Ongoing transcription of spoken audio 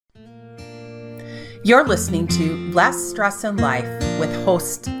You're listening to Less Stress in Life with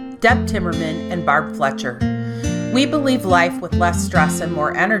hosts Deb Timmerman and Barb Fletcher. We believe life with less stress and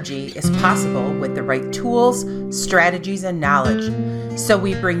more energy is possible with the right tools, strategies, and knowledge. So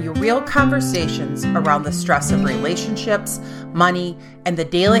we bring you real conversations around the stress of relationships, money, and the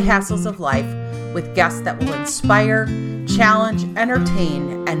daily hassles of life with guests that will inspire, challenge,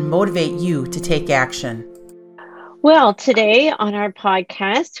 entertain, and motivate you to take action. Well, today on our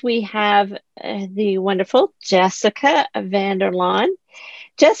podcast, we have the wonderful Jessica Vanderlaan.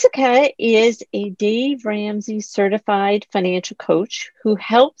 Jessica is a Dave Ramsey certified financial coach who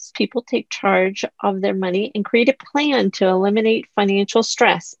helps people take charge of their money and create a plan to eliminate financial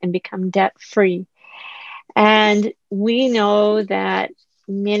stress and become debt-free. And we know that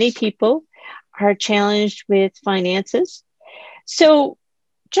many people are challenged with finances. So,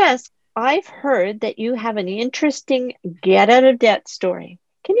 Jess, I've heard that you have an interesting get out of debt story.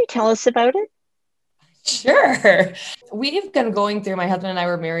 Can you tell us about it? Sure. We've been going through, my husband and I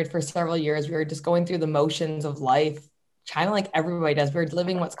were married for several years. We were just going through the motions of life, kind of like everybody does. We're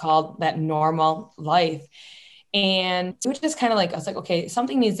living what's called that normal life. And it was just kind of like, I was like, okay,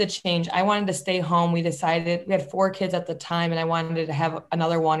 something needs to change. I wanted to stay home. We decided, we had 4 kids at the time and I wanted to have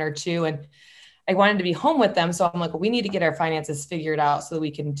another 1 or 2. And I wanted to be home with them. So I'm like, well, we need to get our finances figured out so that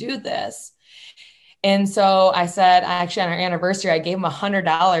we can do this. And so I said, actually on our anniversary, I gave him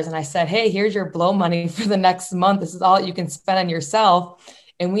 $100 and I said, hey, here's your blow money for the next month. This is all you can spend on yourself.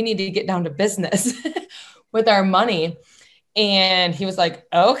 And we need to get down to business with our money. And he was like,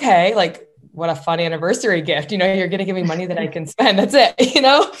 okay, like what a fun anniversary gift. You know, you're going to give me money that I can spend. That's it, you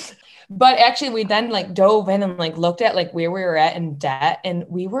know? But actually we then like dove in and like looked at like where we were at in debt. And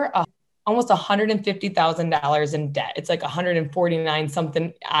we were almost $150,000 in debt. It's like 149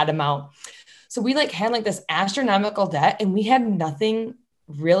 something odd amount. So we like had like this astronomical debt and we had nothing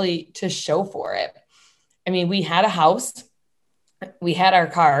really to show for it. I mean, we had a house, we had our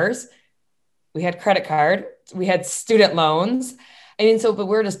cars, we had credit card, we had student loans. I mean, so, but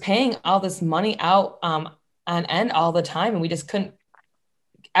we're just paying all this money out on end all the time. And we just couldn't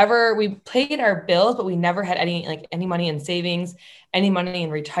we paid our bills, but we never had any money in savings, any money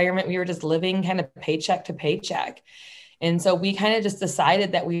in retirement. We were just living kind of paycheck to paycheck. And so we kind of just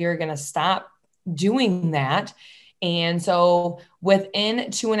decided that we were going to stop doing that. And so within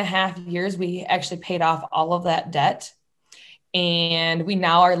 2.5 years, we actually paid off all of that debt. And we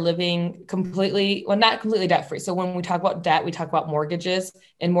now are living completely, well, not completely debt free. So when we talk about debt, we talk about mortgages,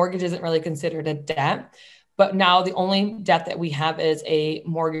 and mortgage isn't really considered a debt. But now the only debt that we have is a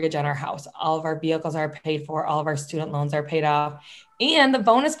mortgage on our house. All of our vehicles are paid for. All of our student loans are paid off. And the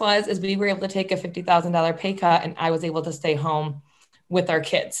bonus is we were able to take a $50,000 pay cut and I was able to stay home with our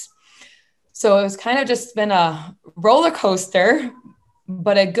kids. So it was kind of just been a roller coaster,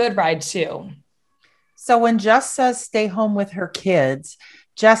 but a good ride too. So when Jess says stay home with her kids,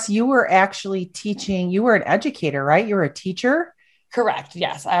 Jess, you were actually teaching, you were an educator, right? You were a teacher? Correct.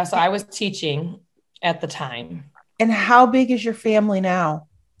 Yes. So I was teaching at the time. And how big is your family now?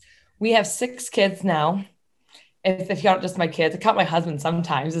 We have 6 kids now. If you count just my kids, I count my husband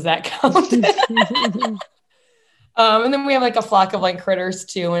sometimes. Does that count? And then we have like a flock of like critters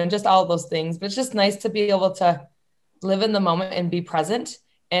too, and just all those things. But it's just nice to be able to live in the moment and be present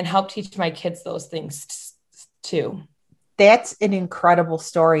and help teach my kids those things too. That's an incredible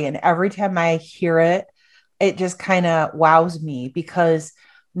story. And every time I hear it, it just kind of wows me, because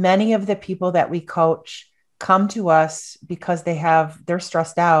many of the people that we coach come to us because they're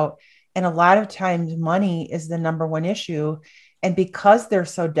stressed out. And a lot of times money is the number one issue. And because they're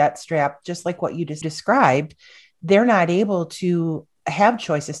so debt strapped, just like what you just described, they're not able to have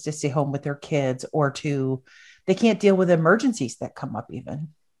choices to stay home with their kids, or they can't deal with emergencies that come up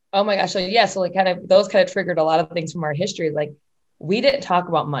even. Oh my gosh. So yeah. So like those triggered a lot of things from our history. Like we didn't talk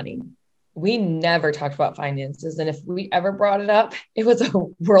about money. We never talked about finances. And if we ever brought it up, it was a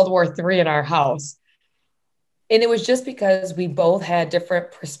World War III in our house. And it was just because we both had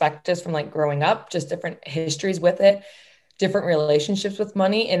different perspectives from like growing up, just different histories with it, different relationships with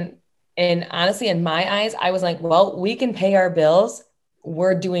money. And honestly, in my eyes, I was like, well, we can pay our bills.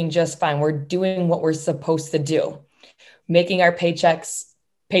 We're doing just fine. We're doing what we're supposed to do, making our paychecks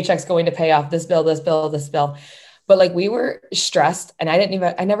going to pay off this bill, this bill, this bill. But like we were stressed, and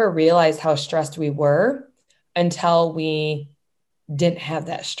I never realized how stressed we were until we didn't have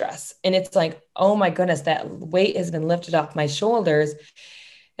that stress. And it's like, oh my goodness, that weight has been lifted off my shoulders.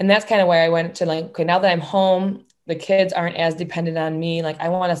 And that's kind of why I went to like, okay, now that I'm home, the kids aren't as dependent on me. Like I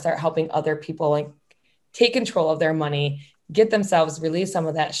want to start helping other people like take control of their money, get themselves, release some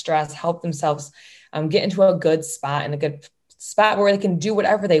of that stress, help themselves get into a good spot and a good spot where they can do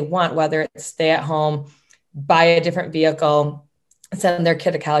whatever they want, whether it's stay at home, buy a different vehicle, send their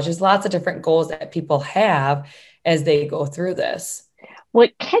kid to college. There's lots of different goals that people have as they go through this.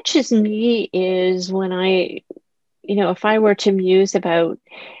 What catches me is when if I were to muse about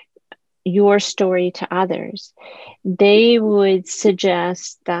your story to others, they would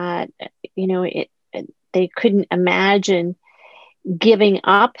suggest that, they couldn't imagine giving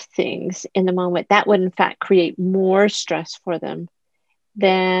up things in the moment. That would in fact create more stress for them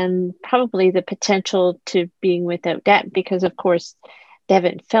than probably the potential to being without debt, because of course they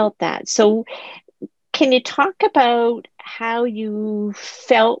haven't felt that. So can you talk about how you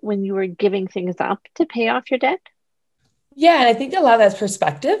felt when you were giving things up to pay off your debt? Yeah, and I think a lot of that's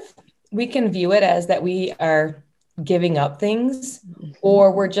perspective. We can view it as that we are giving up things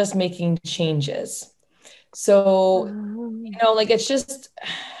or we're just making changes. So, it's just,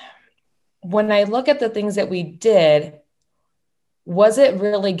 when I look at the things that we did, was it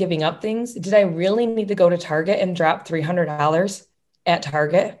really giving up things? Did I really need to go to Target and drop $300 at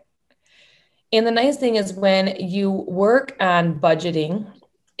Target? And the nice thing is when you work on budgeting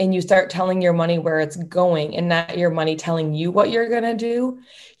and you start telling your money where it's going and not your money telling you what you're going to do,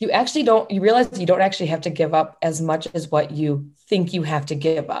 you realize you don't actually have to give up as much as what you think you have to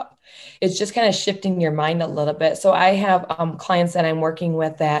give up. It's just kind of shifting your mind a little bit. So I have clients that I'm working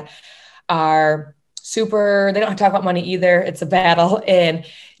with that are they don't have to talk about money either. It's a battle. And,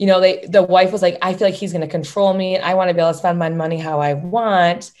 the wife was like, I feel like he's going to control me. I want to be able to spend my money how I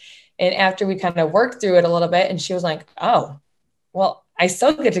want. And after we kind of worked through it a little bit, and she was like, oh, well, I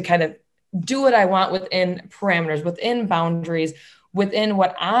still get to kind of do what I want within parameters, within boundaries, within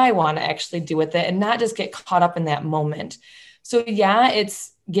what I want to actually do with it and not just get caught up in that moment. So yeah,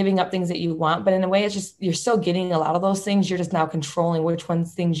 it's giving up things that you want, but in a way it's just, you're still getting a lot of those things. You're just now controlling which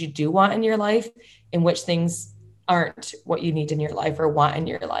things you do want in your life and which things aren't what you need in your life or want in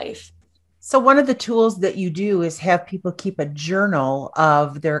your life. So one of the tools that you do is have people keep a journal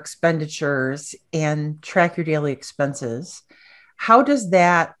of their expenditures and track your daily expenses. How does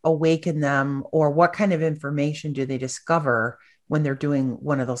that awaken them, or what kind of information do they discover when they're doing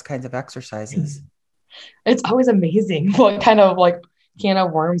one of those kinds of exercises? It's always amazing what kind of can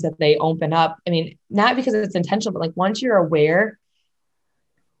of worms that they open up. I mean, not because it's intentional, but once you're aware,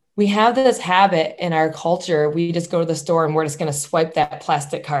 we have this habit in our culture. We just go to the store and we're just going to swipe that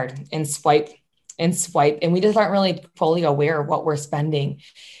plastic card and swipe and swipe. And we just aren't really fully aware of what we're spending.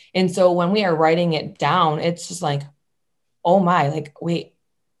 And so when we are writing it down, it's just oh my, wait,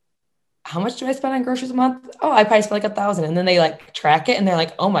 how much do I spend on groceries a month? Oh, I probably spend $1,000. And then they track it and they're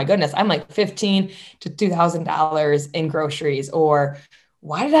like, oh my goodness, I'm $1,500 to $2,000 in groceries. Or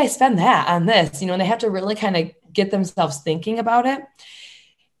why did I spend that on this? And they have to really kind of get themselves thinking about it.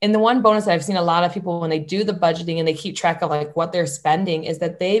 And the one bonus that I've seen a lot of people when they do the budgeting and they keep track of what they're spending is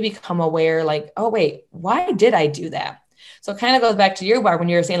that they become aware, oh, wait, why did I do that? So it kind of goes back to your bar when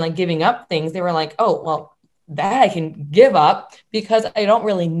you were saying giving up things. They were like, oh, well, that I can give up because I don't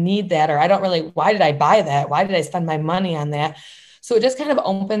really need that. Or why did I buy that? Why did I spend my money on that? So it just kind of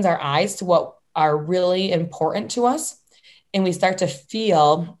opens our eyes to what are really important to us. And we start to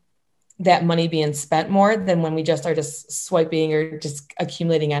feel that money being spent more than when we just are just swiping or just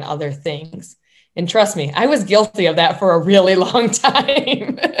accumulating on other things. And trust me, I was guilty of that for a really long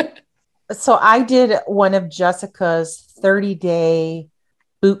time. So I did one of Jessica's 30-day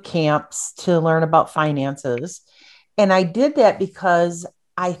boot camps to learn about finances. And I did that because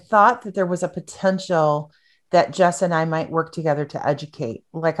I thought that there was a potential that Jess and I might work together to educate.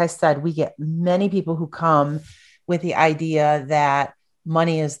 Like I said, we get many people who come with the idea that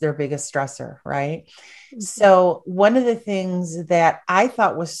money is their biggest stressor, right? Mm-hmm. So one of the things that I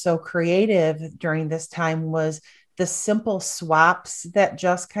thought was so creative during this time was the simple swaps that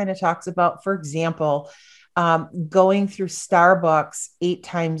Jess kind of talks about. For example, going through Starbucks 8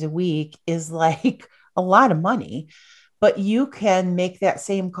 times a week is a lot of money, but you can make that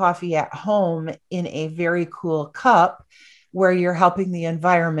same coffee at home in a very cool cup where you're helping the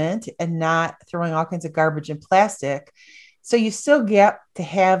environment and not throwing all kinds of garbage and plastic. So you still get to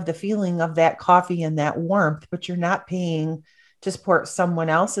have the feeling of that coffee and that warmth, but you're not paying to support someone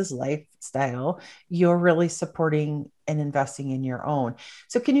else's lifestyle. You're really supporting and investing in your own.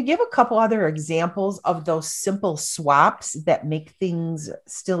 So can you give a couple other examples of those simple swaps that make things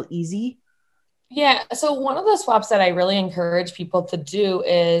still easy? Yeah. So one of the swaps that I really encourage people to do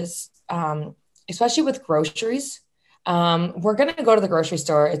is, especially with groceries, we're going to go to the grocery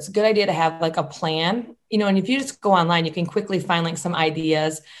store. It's a good idea to have a plan, and if you just go online, you can quickly find some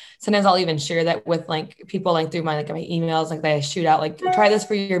ideas. Sometimes I'll even share that with people through my emails, that I shoot out, try this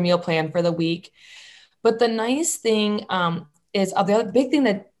for your meal plan for the week. But the nice thing is the other big thing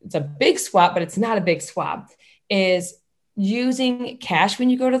that it's a big swap, but it's not a big swap, is using cash when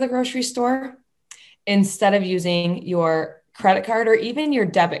you go to the grocery store instead of using your credit card or even your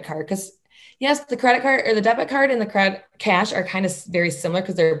debit card. Because yes, the credit card or the debit card and the cash are kind of very similar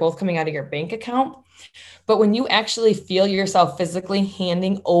because they're both coming out of your bank account. But when you actually feel yourself physically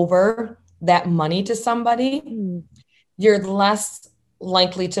handing over that money to somebody, you're less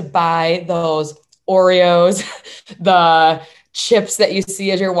likely to buy those Oreos, the chips that you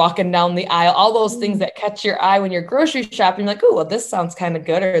see as you're walking down the aisle, all those things that catch your eye when you're grocery shopping, like, oh, well, this sounds kind of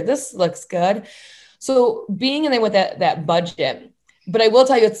good, or this looks good. So being in there with that budget, but I will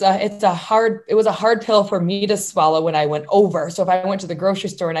tell you, it was a hard pill for me to swallow when I went over. So if I went to the grocery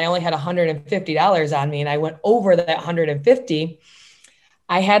store and I only had $150 on me and I went over that 150,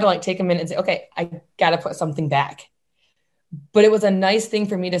 I had to like take a minute and say, okay, I got to put something back. But it was a nice thing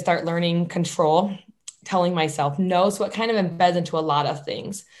for me to start learning control, telling myself no. So it kind of embeds into a lot of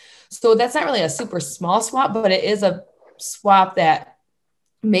things. So that's not really a super small swap, but it is a swap that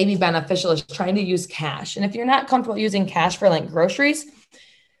may be beneficial, is trying to use cash. And if you're not comfortable using cash for like groceries,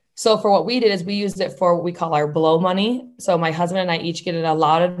 so for what we did is we used it for what we call our blow money. So my husband and I each get an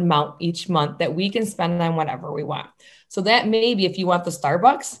allotted amount each month that we can spend on whatever we want. So that maybe if you want the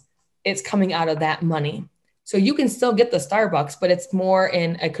Starbucks, it's coming out of that money. So you can still get the Starbucks, but it's more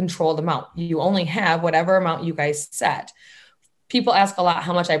in a controlled amount. You only have whatever amount you guys set. People ask a lot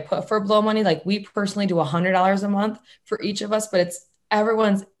how much I put for blow money. Like we personally do $100 a month for each of us, but it's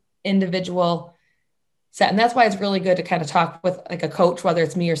everyone's individual set. And that's why it's really good to kind of talk with like a coach, whether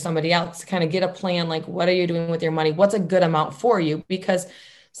it's me or somebody else, to kind of get a plan. Like, what are you doing with your money? What's a good amount for you? Because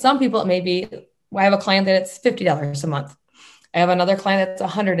some people, it may be, I have a client that it's $50 a month. I have another client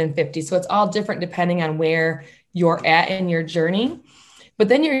that's $150. So it's all different depending on where you're at in your journey. But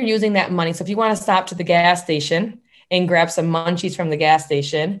then you're using that money. So if you want to stop to the gas station and grab some munchies from the gas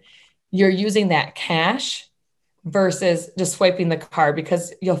station, you're using that cash versus just swiping the card,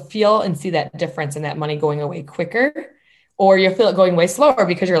 because you'll feel and see that difference in that money going away quicker, or you'll feel it going way slower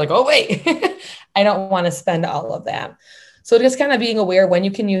because you're like, oh, wait, I don't want to spend all of that. So just kind of being aware when you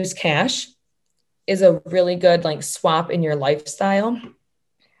can use cash is a really good like swap in your lifestyle.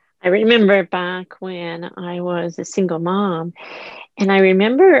 I remember back when I was a single mom, and I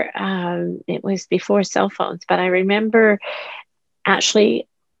remember it was before cell phones, but I remember actually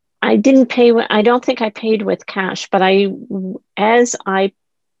I didn't pay. I don't think I paid with cash, but as I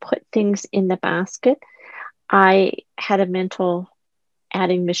put things in the basket, I had a mental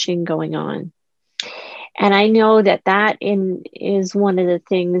adding machine going on. And I know that is one of the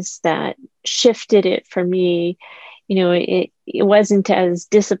things that shifted it for me. You know, it wasn't as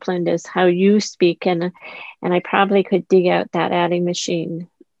disciplined as how you speak. And I probably could dig out that adding machine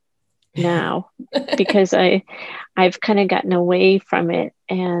now because I've kind of gotten away from it.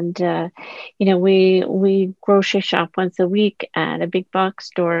 And, you know, we grocery shop once a week at a big box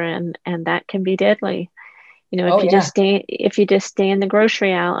store, and that can be deadly. You know, if you just stay in the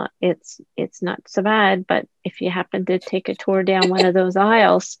grocery aisle, it's not so bad. But if you happen to take a tour down one of those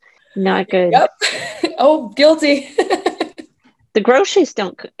aisles, not good. Yep. Oh, guilty. The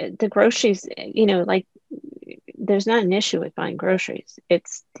groceries, you know, like there's not an issue with buying groceries.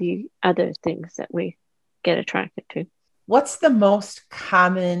 It's the other things that we get attracted to. What's the most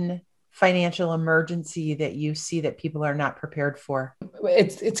common financial emergency that you see that people are not prepared for?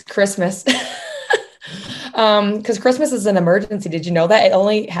 It's Christmas. Because Christmas is an emergency. Did you know that? It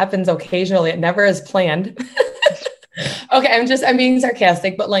only happens occasionally. It never is planned. Okay, I'm being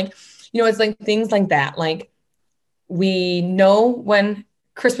sarcastic, but like, you know, it's like things like that. Like we know when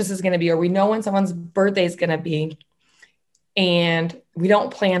Christmas is going to be, or we know when someone's birthday is going to be, and we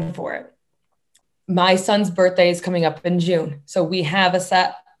don't plan for it. My son's birthday is coming up in June. So we have a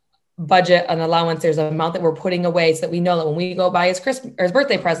set budget, an allowance. There's an amount that we're putting away so that we know that when we go buy his Christmas or his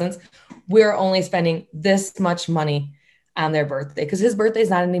birthday presents, we're only spending this much money on their birthday, because his birthday is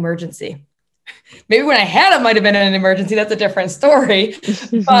not an emergency. Maybe when I had him might have been an emergency. That's a different story.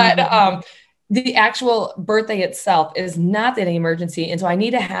 But the actual birthday itself is not an emergency. And so I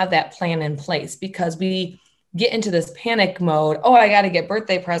need to have that plan in place, because we get into this panic mode. Oh, I got to get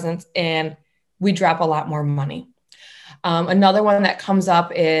birthday presents. And we drop a lot more money. Another one that comes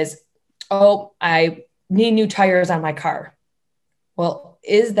up is, oh, I need new tires on my car. Well,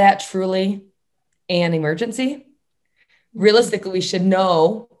 is that truly an emergency? Realistically, we should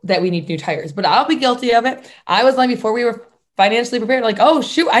know that we need new tires, but I'll be guilty of it. I was like, before we were financially prepared, like, oh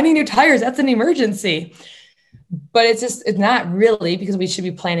shoot, I need new tires. That's an emergency. But it's not really, because we should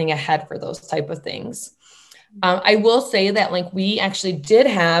be planning ahead for those type of things. I will say that like we actually did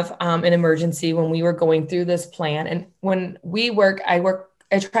have an emergency when we were going through this plan. And when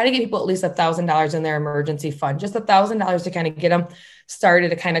I try to get people at least $1,000 in their emergency fund, just $1,000 to kind of get them started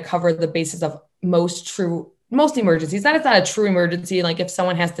to kind of cover the basis of most emergencies. It's not a true emergency. Like if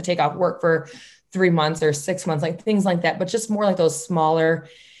someone has to take off work for 3 months or 6 months, like things like that, but just more like those smaller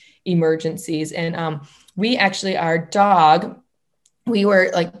emergencies. And we actually, our dog, we were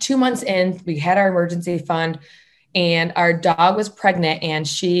like 2 months in, we had our emergency fund, and our dog was pregnant and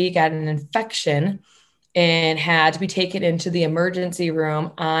she got an infection and had to be taken into the emergency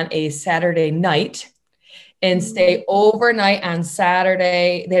room on a Saturday night and stay overnight on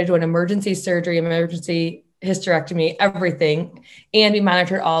Saturday. They had to do an emergency surgery, emergency hysterectomy, everything, and be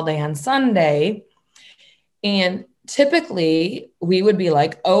monitored all day on Sunday. And typically we would be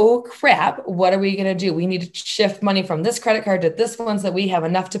like, oh crap, what are we going to do? We need to shift money from this credit card to this one so that we have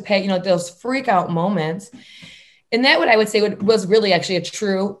enough to pay, those freak out moments. And that what I would say was really actually a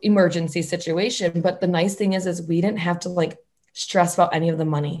true emergency situation. But the nice thing is we didn't have to like stress about any of the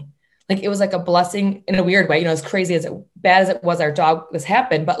money. Like it was like a blessing in a weird way, as crazy bad as it was, our dog this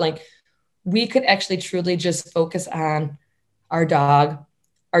happened, but like we could actually truly just focus on our dog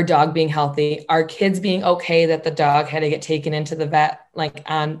being healthy, our kids being okay, that the dog had to get taken into the vet, like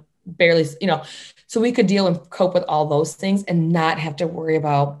on barely, so we could deal and cope with all those things and not have to worry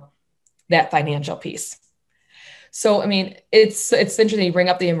about that financial piece. So, I mean, it's interesting you bring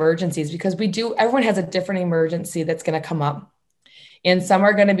up the emergencies because everyone has a different emergency that's going to come up. And some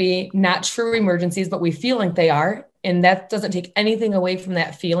are going to be not true emergencies, but we feel like they are. And that doesn't take anything away from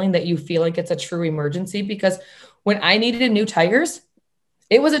that feeling that you feel like it's a true emergency, because when I needed new tires,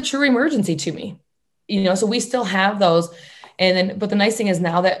 it was a true emergency to me, so we still have those. But the nice thing is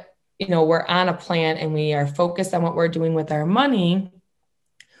now that, we're on a plan and we are focused on what we're doing with our money,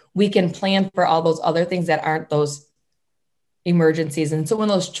 we can plan for all those other things that aren't those emergencies. And so when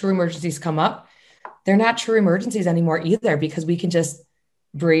those true emergencies come up, they're not true emergencies anymore either, because we can just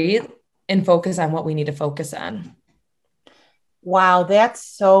breathe and focus on what we need to focus on. Wow, that's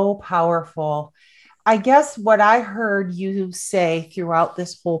so powerful. I guess what I heard you say throughout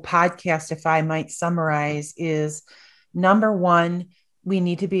this whole podcast, if I might summarize, is number one, we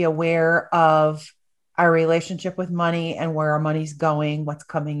need to be aware of our relationship with money and where our money's going, what's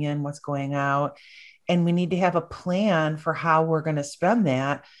coming in, what's going out. And we need to have a plan for how we're going to spend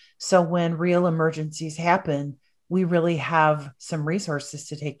that. So when real emergencies happen, we really have some resources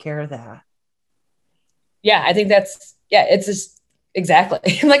to take care of that. Yeah, I think it's just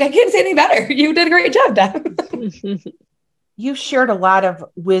exactly. Like, I can't say any better. You did a great job, Deb. You shared a lot of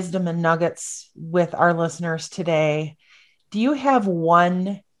wisdom and nuggets with our listeners today. Do you have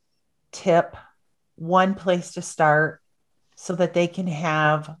one tip, one place to start so that they can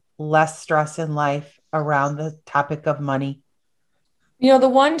have less stress in life around the topic of money? The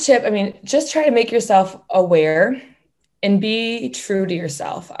one tip, just try to make yourself aware and be true to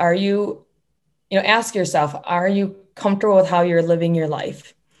yourself. Are you, ask yourself, are you comfortable with how you're living your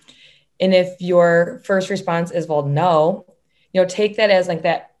life? And if your first response is, well, no, take that as like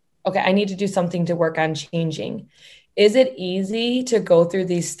that. Okay, I need to do something to work on changing. Is it easy to go through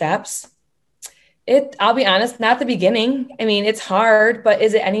these steps? I'll be honest, not the beginning. It's hard, but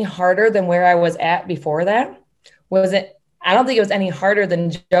is it any harder than where I was at before that? I don't think it was any harder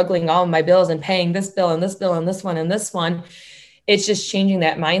than juggling all of my bills and paying this bill and this bill and this one and this one. It's just changing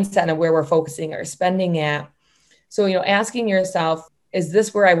that mindset of where we're focusing our spending at. So, asking yourself, is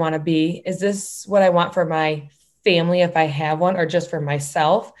this where I want to be? Is this what I want for my family if I have one, or just for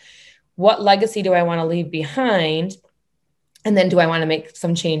myself? What legacy do I want to leave behind? And then do I want to make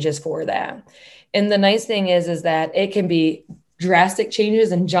some changes for that? And the nice thing is that it can be drastic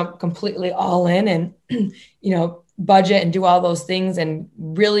changes and jump completely all in and, budget and do all those things and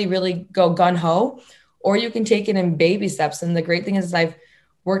really, really go gun ho, or you can take it in baby steps. And the great thing is I've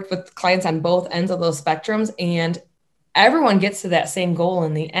worked with clients on both ends of those spectrums, and everyone gets to that same goal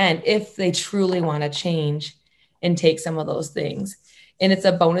in the end if they truly want to change and take some of those things. And it's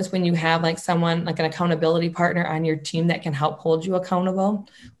a bonus when you have like someone like an accountability partner on your team that can help hold you accountable,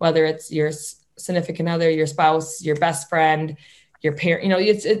 whether it's your significant other, your spouse, your best friend, your parent.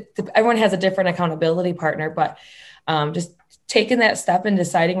 Everyone has a different accountability partner, but just taking that step and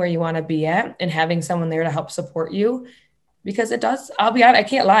deciding where you want to be at and having someone there to help support you, because it does. I'll be honest, I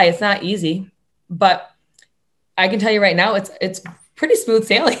can't lie, it's not easy, but I can tell you right now, it's pretty smooth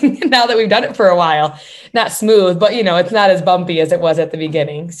sailing now that we've done it for a while. Not smooth, but it's not as bumpy as it was at the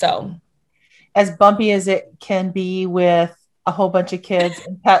beginning. So as bumpy as it can be with a whole bunch of kids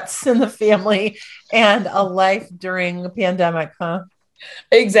and pets in the family and a life during a pandemic, huh?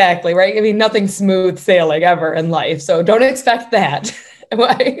 Exactly, right? I mean, nothing smooth sailing ever in life. So don't expect that.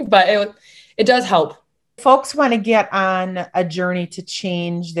 But it does help. Folks want to get on a journey to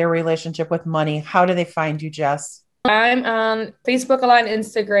change their relationship with money. How do they find you, Jess? I'm on Facebook, a lot, and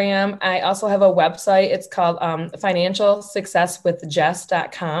Instagram. I also have a website. It's called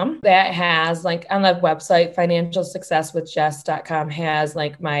financialsuccesswithjess.com. That has like on the website, financialsuccesswithjess.com has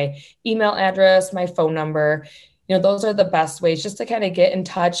like my email address, my phone number. Those are the best ways just to kind of get in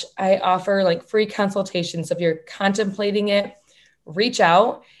touch. I offer like free consultations. So if you're contemplating it, reach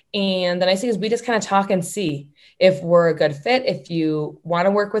out. And the nice thing is we just kind of talk and see if we're a good fit, if you want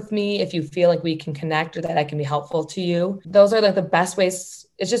to work with me, if you feel like we can connect or that I can be helpful to you. Those are like the best ways.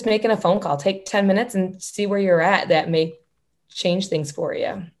 It's just making a phone call. Take 10 minutes and see where you're at. That may change things for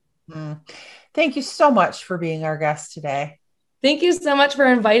you. Thank you so much for being our guest today. Thank you so much for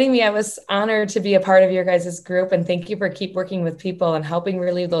inviting me. I was honored to be a part of your guys' group, and thank you for keep working with people and helping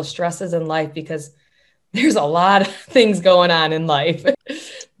relieve those stresses in life, because there's a lot of things going on in life.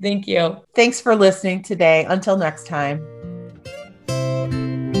 Thank you. Thanks for listening today. Until next time.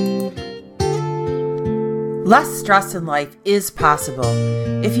 Less stress in life is possible.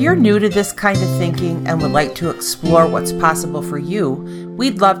 If you're new to this kind of thinking and would like to explore what's possible for you,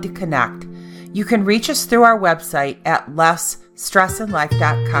 we'd love to connect. You can reach us through our website at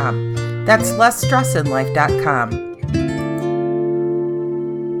lessstressinlife.com. That's lessstressinlife.com.